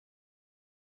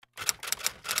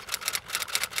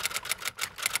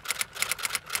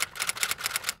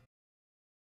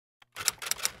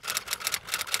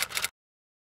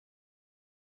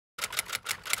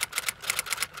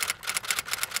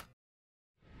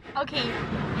Okay,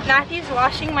 Matthew's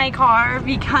washing my car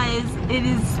because it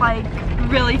is like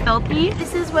really filthy.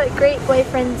 This is what great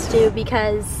boyfriends do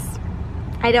because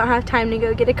I don't have time to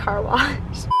go get a car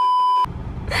wash.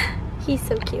 He's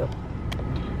so cute.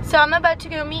 So I'm about to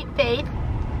go meet Faith.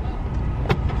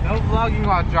 No vlogging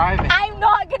while driving. I'm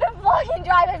not gonna vlog and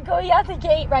drive. I'm going out the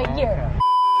gate right here.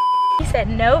 He said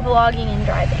no vlogging and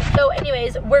driving. So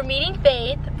anyways, we're meeting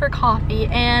Faith for coffee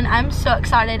and I'm so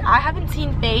excited. I haven't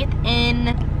seen Faith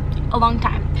in a long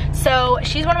time. So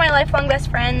she's one of my lifelong best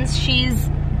friends. She's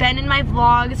been in my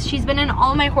vlogs. She's been in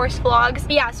all my horse vlogs.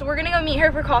 But yeah, so we're gonna go meet her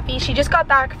for coffee. She just got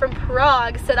back from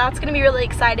Prague, so that's gonna be really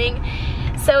exciting.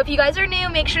 So if you guys are new,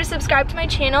 make sure to subscribe to my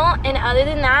channel. And other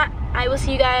than that, I will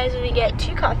see you guys when we get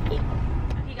to coffee.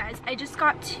 Okay guys, I just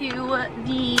got to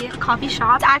the coffee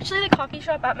shop. It's actually the coffee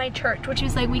shop at my church, which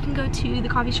is like we can go to the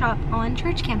coffee shop on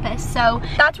church campus. So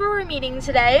that's where we're meeting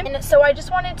today. And so I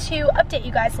just wanted to update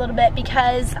you guys a little bit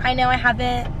because I know I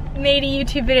haven't made a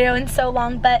YouTube video in so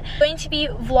long, but I'm going to be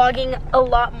vlogging a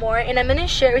lot more and I'm gonna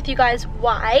share with you guys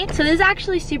why. So this is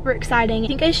actually super exciting. I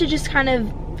think I should just kind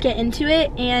of get into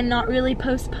it and not really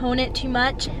postpone it too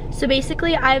much. So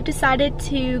basically I've decided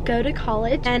to go to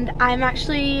college and I'm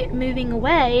actually moving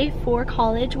away for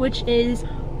college, which is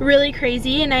really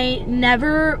crazy, and I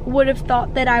never would have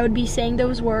thought that I would be saying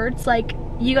those words. Like,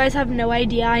 you guys have no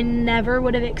idea. I never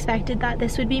would have expected that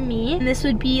this would be me and this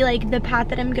would be like the path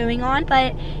that I'm going on,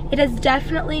 but it has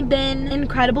definitely been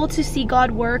incredible to see God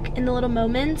work in the little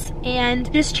moments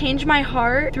and just change my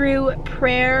heart through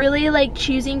prayer, really like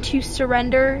choosing to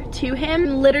surrender to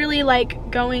Him, literally like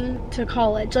going to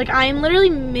college. Like, I'm literally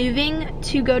moving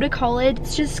to go to college.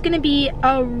 It's just gonna be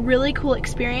a really cool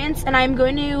experience and I'm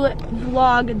going to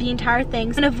vlog the entire thing.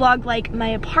 I'm gonna vlog like my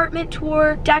apartment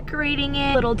tour, decorating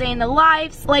it, little day in the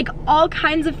life, like all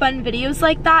kinds of fun videos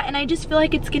like that. And I just feel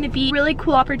like it's gonna be a really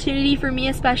cool opportunity for me,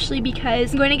 especially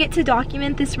because I'm going to get to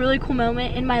document this really cool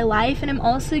moment in my life, and I'm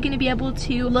also gonna be able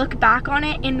to look back on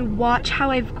it and watch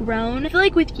how I've grown. I feel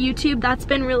like with YouTube, that's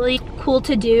been really cool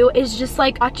to do, is just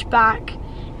like watch back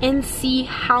and see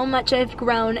how much I've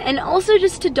grown, and also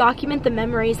just to document the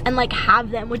memories and like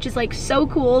have them, which is like so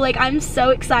cool. Like, I'm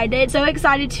so excited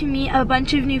to meet a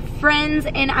bunch of new friends,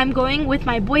 and I'm going with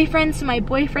my boyfriend, so my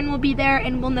boyfriend will be there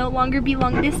and will no longer be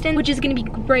long distance, which is gonna be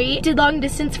great. Did long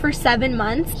distance for 7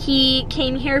 months. He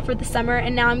came here for the summer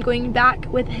and now I'm going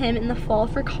back with him in the fall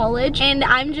for college, and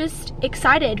I'm just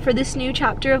excited for this new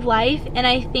chapter of life, and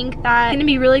I think that it's gonna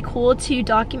be really cool to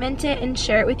document it and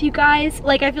share it with you guys.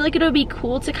 Like, I feel like it'll be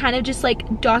cool to kind of just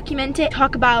like document it,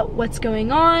 talk about what's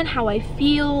going on, how I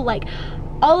feel, like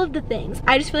all of the things.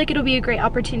 I just feel like it'll be a great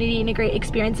opportunity and a great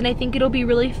experience, and I think it'll be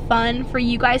really fun for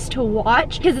you guys to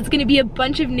watch because it's gonna be a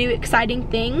bunch of new exciting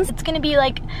things. It's gonna be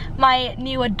like my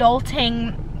new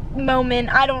adulting moment.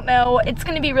 I don't know, it's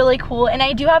gonna be really cool, and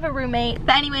I do have a roommate.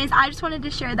 But anyways, I just wanted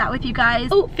to share that with you guys.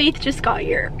 Oh, Faith just got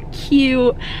here.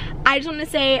 Cute. I just want to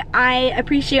say I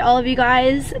appreciate all of you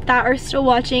guys that are still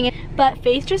watching, but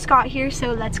Faith just got here,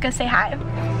 so let's go say hi.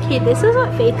 Okay, this is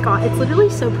what Faith got. It's literally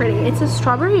so pretty. It's a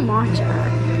strawberry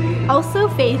matcha. Also,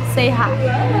 Faith, say hi.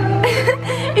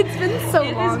 It's been so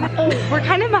long. Oh, we're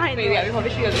kind of behind. Wait, yeah, we probably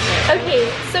should go this way.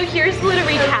 Okay, so here's the little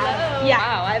recap. Yeah.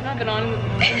 Wow, I've not been on,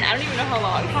 I don't even know how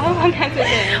long. How long has it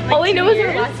been? Like all I know is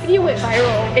our years? last video went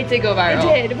viral. It did go viral.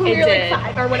 It did. We were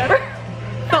like 5 or whatever.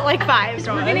 Felt like 5.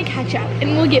 So we're gonna catch up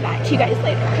and we'll get back to you guys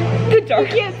later. The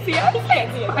dark. You can't see us.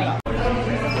 It's fine.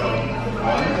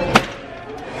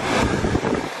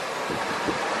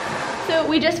 So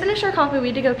we just finished our coffee. We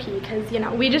had to go pee because, you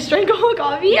know, we just drank a whole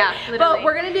coffee. Yeah, literally. But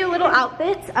we're gonna do little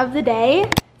outfits of the day.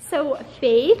 So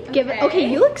Faith, give it.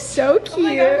 Okay, you look so cute. Oh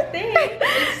my God, thanks.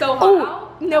 It's so hot out.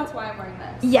 No. That's why I'm wearing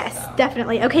this. Yes, so.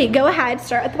 definitely. Okay, go ahead.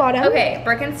 Start at the bottom. Okay,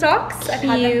 Birkenstocks. I've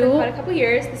had them for quite a couple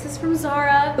years. This is from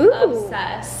Zara. Ooh,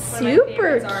 obsessed.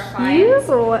 Super Zara cute.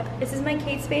 finds. This is my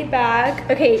Kate Spade bag.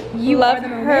 Okay, you love are the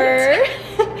her.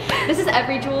 This is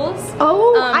Every Jewels.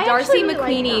 Oh, I Darcy really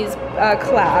McQueenie's like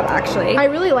collab, actually. I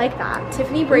really like that.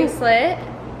 Tiffany bracelet.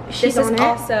 She's This on is it.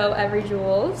 also Every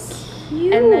Jewels.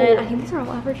 Cute. And then I think these are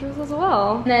all Every Jewels as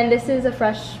well. And then this is a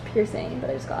fresh piercing that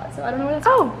I just got. So I don't know what that's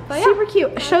Oh, called, but yeah. super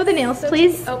cute. Show the nails, So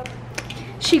please. cute. Oh,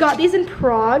 She got these in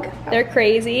Prague. they're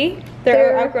crazy.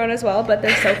 They're outgrown as well, but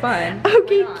they're so fun.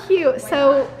 Okay, cute.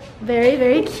 So very,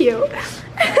 very cute.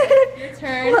 Your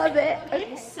turn. Love it.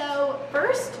 Okay, so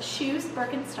first shoes,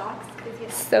 Birkenstocks.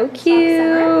 So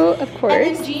cute, of course.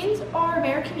 And then jeans are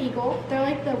American Eagle. They're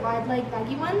like the wide leg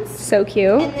baggy ones. So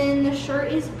cute. And then the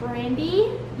shirt is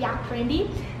Brandy. Yeah, Brandy.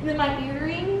 And then my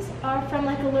earrings are from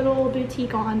like a little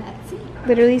boutique on Etsy.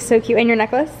 Literally so cute. And your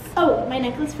necklace? Oh, my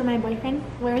necklace for my boyfriend.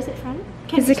 Where is it from?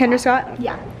 Is it Kendra Scott?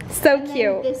 Yeah. So And then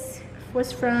cute. this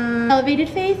was from Elevated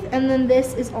Faith, and then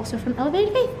this is also from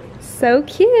Elevated Faith. So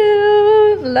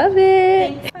cute. Love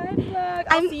it. Thanks, bye vlog.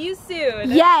 I'll see you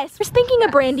soon. Yes, we're thinking a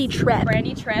Brandy trip.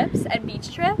 Brandy trips and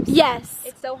beach trips. Yes.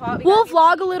 It's so hot. We'll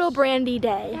vlog a little Brandy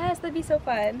day. Yes, that'd be so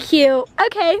fun. Cute.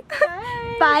 Okay. Bye.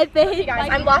 Bye, Faith. Okay, guys,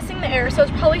 I'm blasting the air, so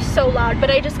it's probably so loud, but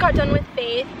I just got done with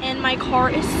Faith, and my car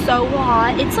is so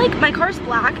hot. It's like, my car's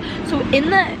black, so in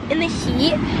the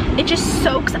heat, it just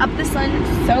soaks up the sun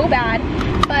so bad.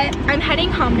 But I'm heading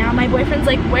home now. My boyfriend's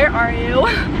like, where are you?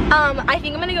 I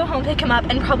think I'm gonna go home, pick him up,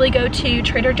 and probably go to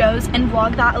Trader Joe's and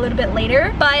vlog that a little bit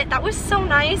later. But that was so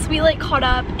nice. We like caught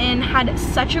up and had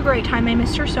such a great time. I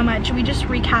missed her so much. We just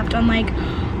recapped on like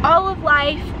all of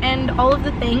life and all of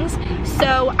the things.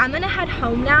 So I'm gonna head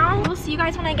home now. We'll see you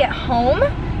guys when I get home.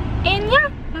 And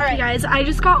yeah. Alright guys, I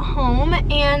just got home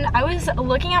and I was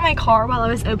looking at my car while I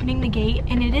was opening the gate,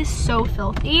 and it is so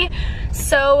filthy.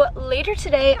 So later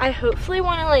today, I hopefully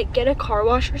want to like get a car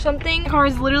wash or something. The car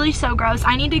is literally so gross.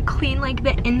 I need to clean like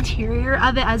the interior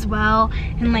of it as well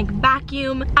and like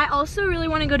vacuum. I also really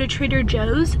want to go to Trader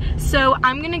Joe's, so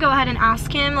I'm gonna go ahead and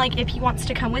ask him like if he wants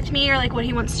to come with me or like what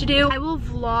he wants to do. I will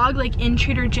vlog like in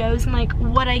Trader Joe's and like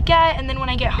what I get, and then when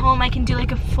I get home I can do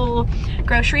like a full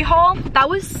grocery haul. That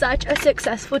was such a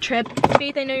successful trip.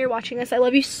 Faith, I know you're watching this. I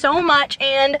love you so much,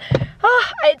 and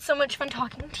I had so much fun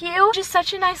talking to you. Just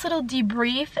such a nice little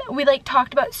debrief. We like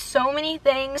talked about so many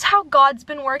things, how God's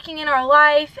been working in our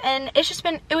life, and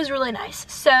it was really nice.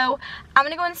 So I'm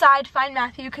gonna go inside, find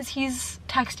Matthew, because he's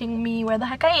texting me where the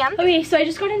heck I am. Okay, so I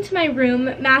just got into my room.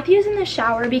 Matthew's in the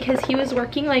shower because he was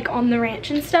working like on the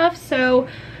ranch and stuff, so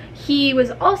he was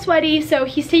all sweaty, so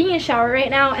he's taking a shower right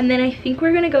now, and then I think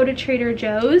we're gonna go to Trader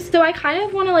Joe's. So I kind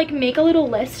of want to like make a little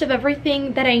list of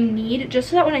everything that I need, just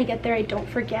so that when I get there I don't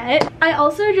forget. I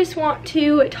also just want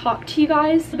to talk to you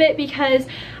guys a bit, because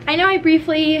I know I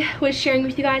briefly was sharing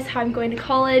with you guys how I'm going to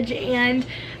college and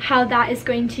how that is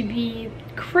going to be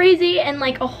crazy and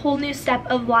like a whole new step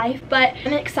of life, but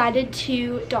I'm excited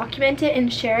to document it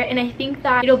and share it, and I think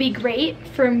that it'll be great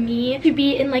for me to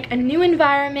be in like a new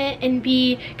environment and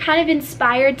be kind of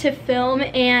inspired to film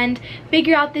and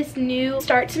figure out this new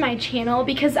start to my channel,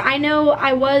 because I know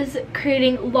I was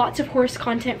creating lots of horse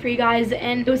content for you guys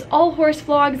and it was all horse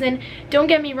vlogs, and don't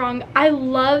get me wrong, I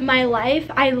love my life,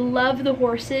 I love the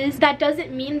horses. That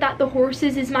doesn't mean that the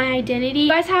horses is my identity.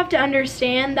 You guys have to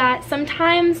understand that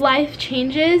sometimes life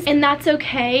changes, and that's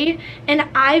okay, and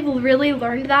I've really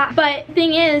learned that. But the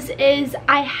thing is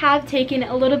I have taken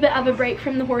a little bit of a break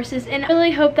from the horses, and I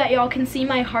really hope that y'all can see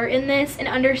my heart in this and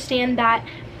understand that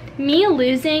me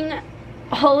losing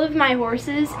all of my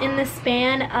horses in the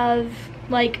span of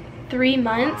like 3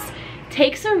 months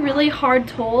takes a really hard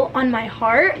toll on my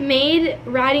heart. Made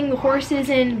riding the horses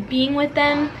and being with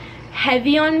them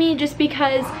heavy on me, just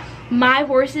because my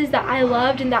horses that I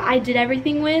loved and that I did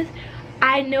everything with,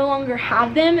 I no longer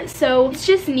have them. So it's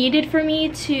just needed for me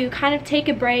to kind of take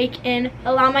a break and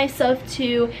allow myself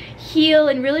to heal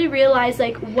and really realize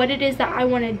like what it is that I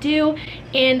want to do,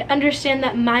 and understand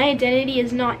that my identity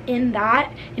is not in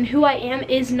that, and who I am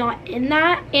is not in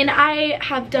that. And I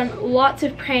have done lots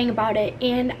of praying about it,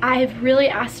 and I've really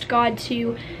asked God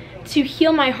to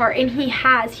heal my heart, and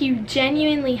he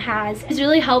genuinely has. It's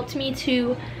really helped me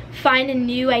to find a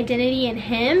new identity in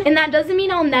him. And that doesn't mean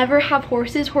I'll never have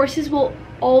horses. Horses will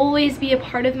always be a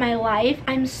part of my life.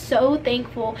 I'm so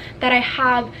thankful that I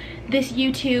have this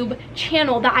YouTube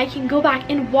channel, that I can go back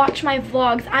and watch my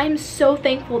vlogs. I'm so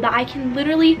thankful that I can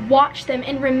literally watch them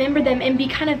and remember them and be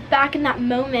kind of back in that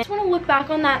moment. I just want to look back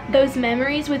on those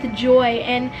memories with joy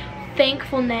and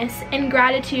thankfulness and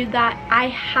gratitude that I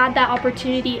had that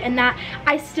opportunity, and that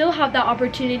I still have that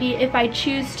opportunity if I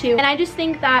choose to. And I just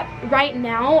think that right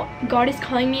now God is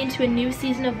calling me into a new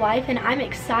season of life, and I'm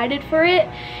excited for it.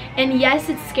 And yes,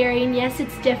 it's scary, and yes,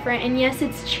 it's different, and yes,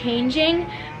 it's changing,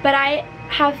 but I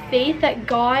have faith that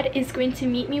God is going to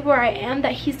meet me where I am,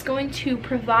 that he's going to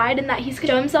provide, and that he's going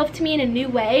to show himself to me in a new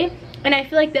way. And I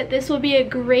feel like that this will be a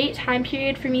great time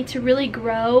period for me to really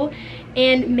grow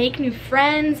and make new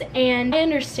friends. And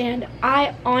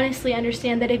I honestly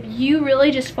understand that if you really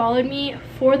just followed me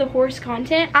for the horse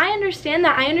content, I understand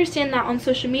that on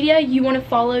social media you want to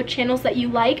follow channels that you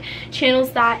like,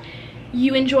 channels that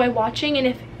you enjoy watching, and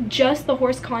if just the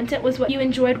horse content was what you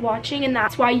enjoyed watching and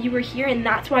that's why you were here and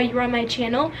that's why you were on my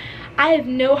channel, I have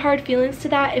no hard feelings to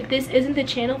that if this isn't the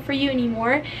channel for you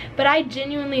anymore. But I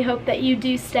genuinely hope that you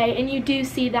do stay and you do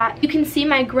see that you can see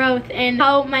my growth and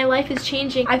how my life is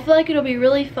changing. I feel like it'll be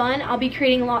really fun. I'll be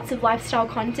creating lots of lifestyle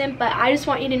content, but I just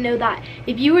want you to know that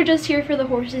if you were just here for the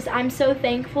horses, I'm so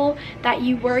thankful that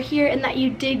you were here and that you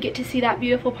did get to see that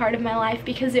beautiful part of my life,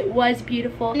 because it was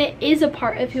beautiful and it is a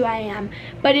part of who I am,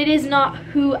 but it is not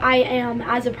who I am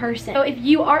as a person. So if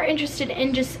you are interested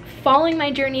in just following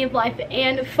my journey of life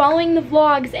and following the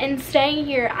vlogs and staying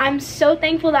here, I'm so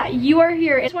thankful that you are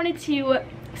here. I just wanted to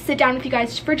sit down with you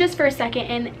guys for a second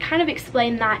and kind of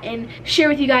explain that and share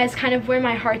with you guys kind of where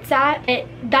my heart's at.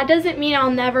 That doesn't mean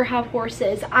I'll never have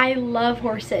horses. I love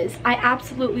horses. I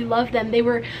absolutely love them. They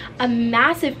were a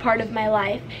massive part of my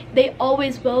life. They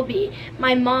always will be.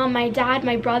 My mom, my dad,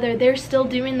 my brother, they're still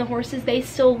doing the horses. They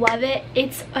still love it.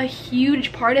 It's a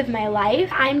huge part of my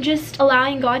life. I'm just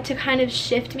allowing God to kind of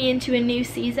shift me into a new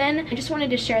season. I just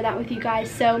wanted to share that with you guys.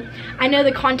 So I know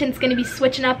the content's going to be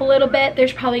switching up a little bit.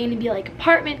 There's probably going to be like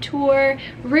apartment tour,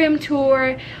 room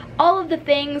tour, all of the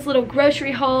things, little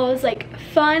grocery hauls, like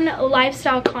fun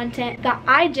lifestyle content that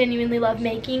I genuinely love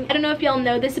making. I don't know if y'all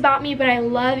know this about me, but I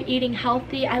love eating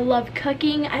healthy. I love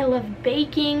cooking. I love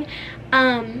baking.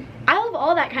 I love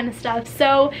all that kind of stuff.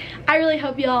 So I really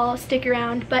hope y'all stick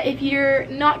around. But if you're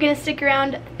not gonna stick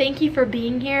around, thank you for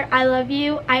being here. I love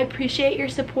you. I appreciate your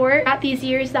support throughout these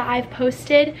years that I've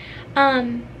posted.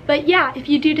 But yeah, if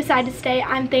you do decide to stay,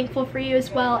 I'm thankful for you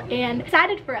as well and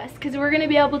excited for us, because we're going to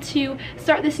be able to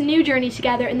start this new journey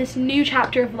together in this new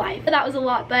chapter of life. That was a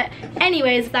lot, but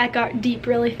anyways, that got deep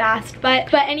really fast.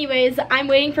 But anyways, I'm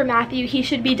waiting for Matthew. He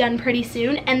should be done pretty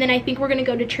soon, and then I think we're going to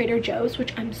go to Trader Joe's,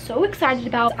 which I'm so excited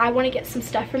about. I want to get some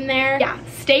stuff from there. Yeah,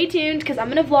 stay tuned because I'm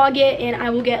going to vlog it and I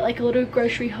will get like a little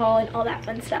grocery haul and all that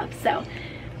fun stuff. So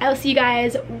I will see you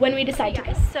guys when we decide to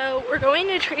go. So we're going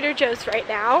to Trader Joe's right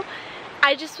now.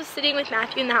 I just was sitting with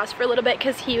Matthew in the house for a little bit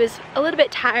because he was a little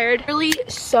bit tired. Really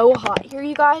so hot here,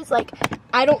 you guys. Like,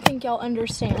 I don't think y'all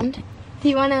understand. Do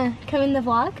you want to come in the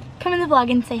vlog? Come in the vlog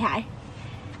and say hi.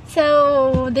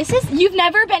 So this is, you've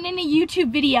never been in a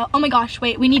YouTube video. Oh my gosh,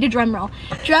 wait, we need a drum roll.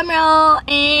 Drum roll,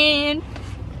 and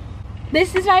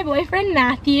this is my boyfriend,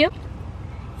 Matthew.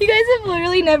 You guys have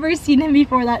literally never seen him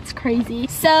before. That's crazy.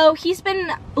 So he's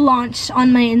been launched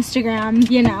on my Instagram,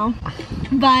 you know,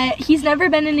 but he's never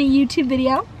been in a YouTube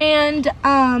video. And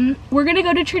we're gonna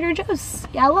go to Trader Joe's.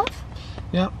 Yeah, love?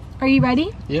 Yep. Are you ready?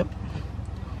 Yep.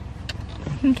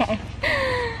 Okay.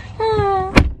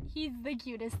 He's the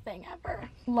cutest thing ever.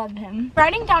 Love him.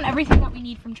 Writing down everything that we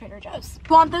need from Trader Joe's.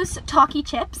 You want those Talkie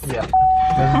chips? Yeah.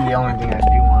 That's the only thing I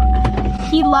do want.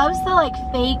 He loves the like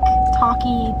fake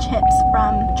Talkie chips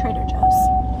from Trader Joe's.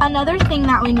 Another thing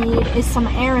that we need is some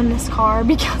air in this car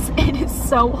because it is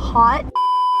so hot.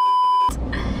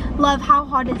 Love, how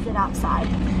hot is it outside?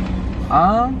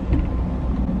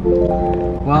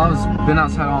 Well, I've been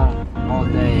outside all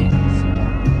day.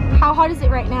 So. How hot is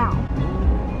it right now?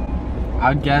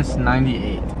 I'd guess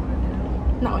 98.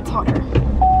 No, it's hotter.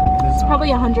 It's probably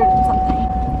 100 and something.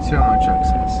 See what my truck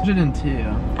says. 102.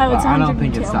 Oh, it's 102. I don't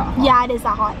think it's that hot. Yeah, it is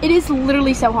that hot. It is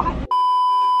literally so hot.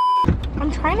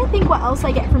 I'm trying to think what else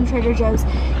I get from Trader Joe's.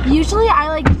 Usually I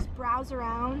like just browse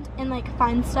around and like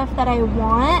find stuff that I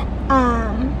want.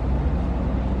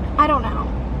 I don't know.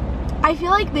 I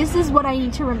feel like this is what I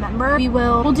need to remember.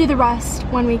 We'll do the rest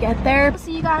when we get there. I'll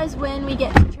see you guys when we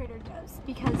get to Trader Joe's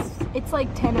because it's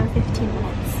like 10 or 15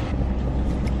 minutes.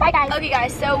 Bye guys. Okay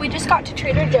guys, so we just got to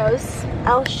Trader Joe's.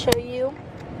 I'll show you.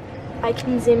 I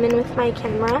can zoom in with my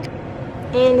camera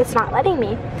and it's not letting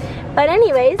me. But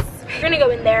anyways, we're gonna go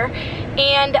in there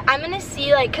and I'm gonna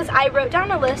see like, cause I wrote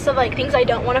down a list of like things I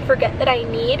don't want to forget that I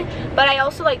need, but I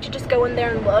also like to just go in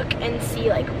there and look and see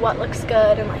like what looks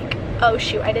good and like, oh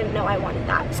shoot, I didn't know I wanted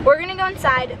that. So we're gonna go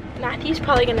inside. Matthew's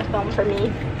probably gonna film for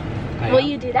me. Will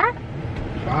you do that?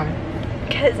 Try.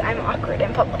 Because I'm awkward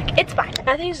in public. It's fine.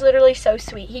 Matthew's literally so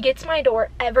sweet. He gets my door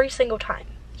every single time.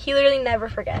 He literally never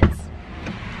forgets.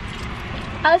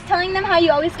 I was telling them how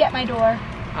you always get my door.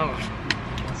 Oh.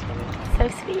 So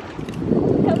sweet.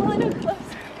 Come a little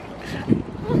closer.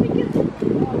 Oh my goodness.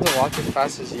 To walk as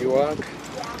fast as you walk.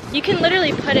 Yeah. You can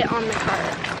literally put it on the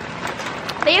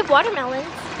cart. They have watermelons.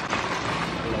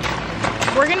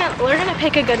 We're gonna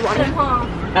pick a good one.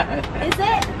 Is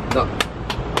it? No.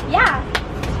 Yeah.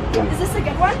 Is this a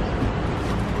good one?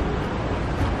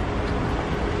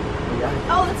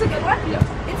 Yeah. Oh, that's a good one? Yeah.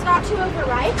 It's not too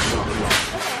overripe? No.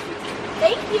 Okay.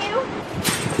 Thank you.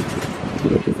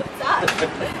 What's up?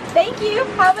 Thank you.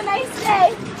 Have a nice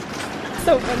day.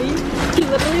 So funny. He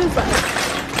literally was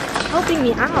like, helping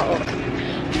me out.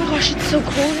 Oh my gosh, it's so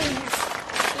cold in here.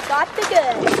 We got the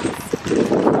goods.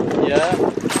 Yeah.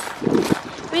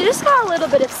 We just got a little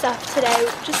bit of stuff today,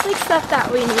 just like stuff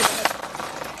that we needed.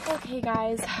 Okay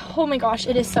guys, oh my gosh,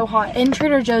 it is so hot. In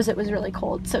Trader Joe's it was really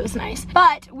cold, so it was nice.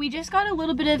 But we just got a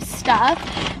little bit of stuff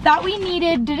that we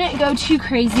needed, didn't go too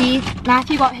crazy.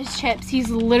 Matthew got his chips. He's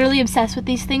literally obsessed with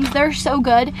these things. They're so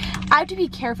good. I have to be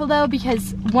careful though,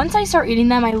 because once I start eating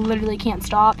them, I literally can't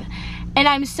stop. And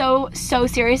I'm so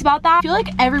serious about that. I feel like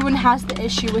everyone has the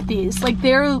issue with these. Like,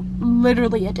 they're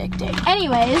literally addicting.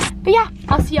 Anyways, but yeah,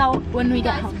 I'll see y'all when we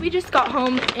get home. We just got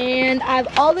home and I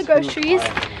have all the groceries.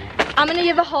 I'm gonna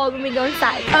give a haul when we go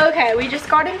inside. Okay, we just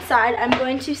got inside. I'm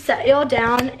going to set y'all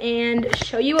down and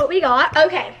show you what we got.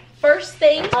 Okay, first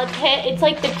thing, salad kit. It's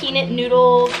like the peanut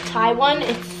noodle Thai one.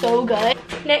 It's so good.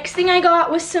 Next thing I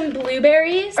got was some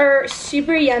blueberries. Are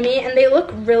super yummy and they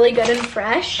look really good and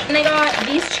fresh. And I got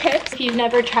these chips. If you've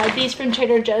never tried these from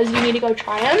Trader Joe's, you need to go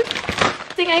try them.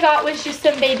 Thing I got was just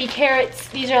some baby carrots.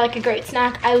 These are like a great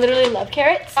snack. I literally love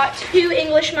carrots. Got 2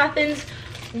 English muffins,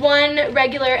 1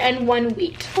 regular and 1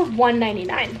 wheat for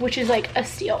 $1.99, which is like a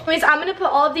steal. Anyways, I'm gonna put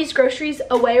all of these groceries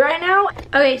away right now.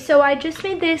 Okay, so I just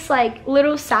made this like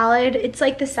little salad. It's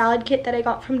like the salad kit that I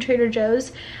got from Trader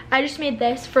Joe's. I just made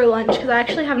this for lunch because I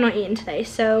actually have not eaten today.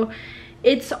 So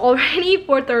it's already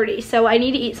 4:30, so I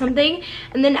need to eat something.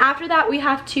 And then after that, we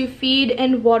have to feed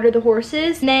and water the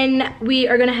horses. And then we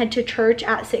are gonna head to church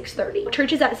at 6:30.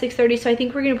 Church is at 6:30, so I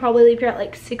think we're gonna probably leave here at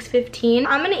like 6:15.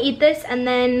 I'm gonna eat this and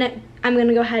then I'm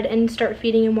gonna go ahead and start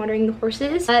feeding and watering the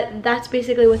horses. That's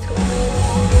basically what's going on.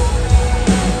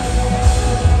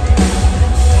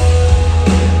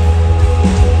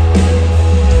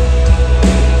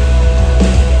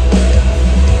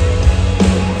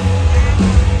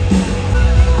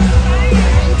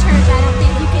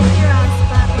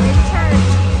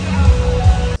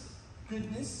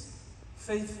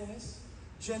 Faithfulness,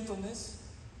 gentleness,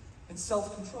 and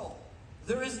self-control.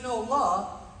 There is no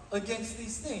law against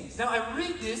these things. Now I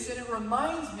read this and it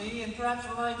reminds me, and perhaps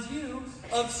reminds you,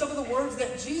 of some of the words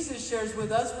that Jesus shares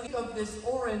with us of this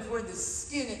orange where the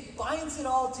skin, it binds it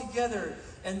all together.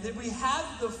 And then we have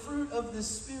the fruit of the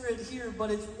Spirit here,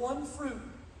 but it's one fruit,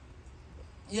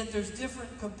 yet there's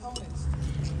different components.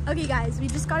 Okay guys, we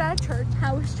just got out of church.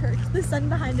 How was church? The sun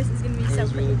behind us is gonna be so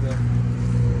pretty.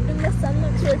 And the sun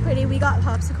looks really pretty. We got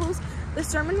popsicles. The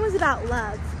sermon was about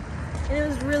love and it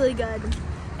was really good.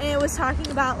 And it was talking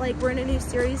about like we're in a new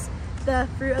series, the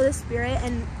fruit of the Spirit,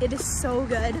 and it is so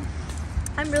good.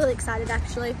 I'm really excited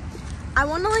actually. I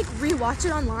want to like rewatch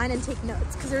it online and take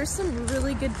notes because there's some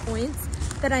really good points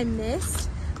that I missed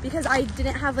because I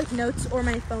didn't have like notes or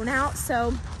my phone out.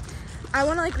 So I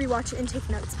want to like rewatch it and take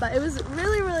notes, but it was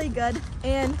really good.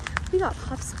 And we got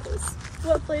popsicles.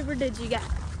 What flavor did you get?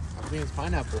 I think it's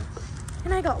pineapple.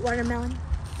 And I got watermelon.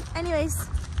 Anyways,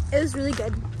 it was really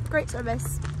good. Great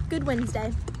service. Good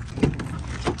Wednesday.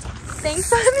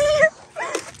 Thanks,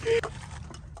 honey.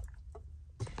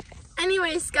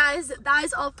 Anyways, guys, that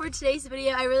is all for today's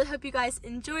video. I really hope you guys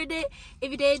enjoyed it.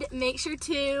 If you did, make sure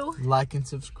to like and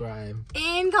subscribe.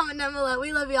 And comment down below.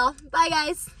 We love y'all. Bye,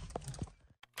 guys.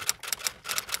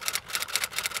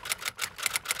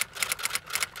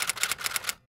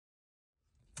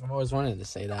 I've always wanted to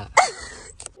say that.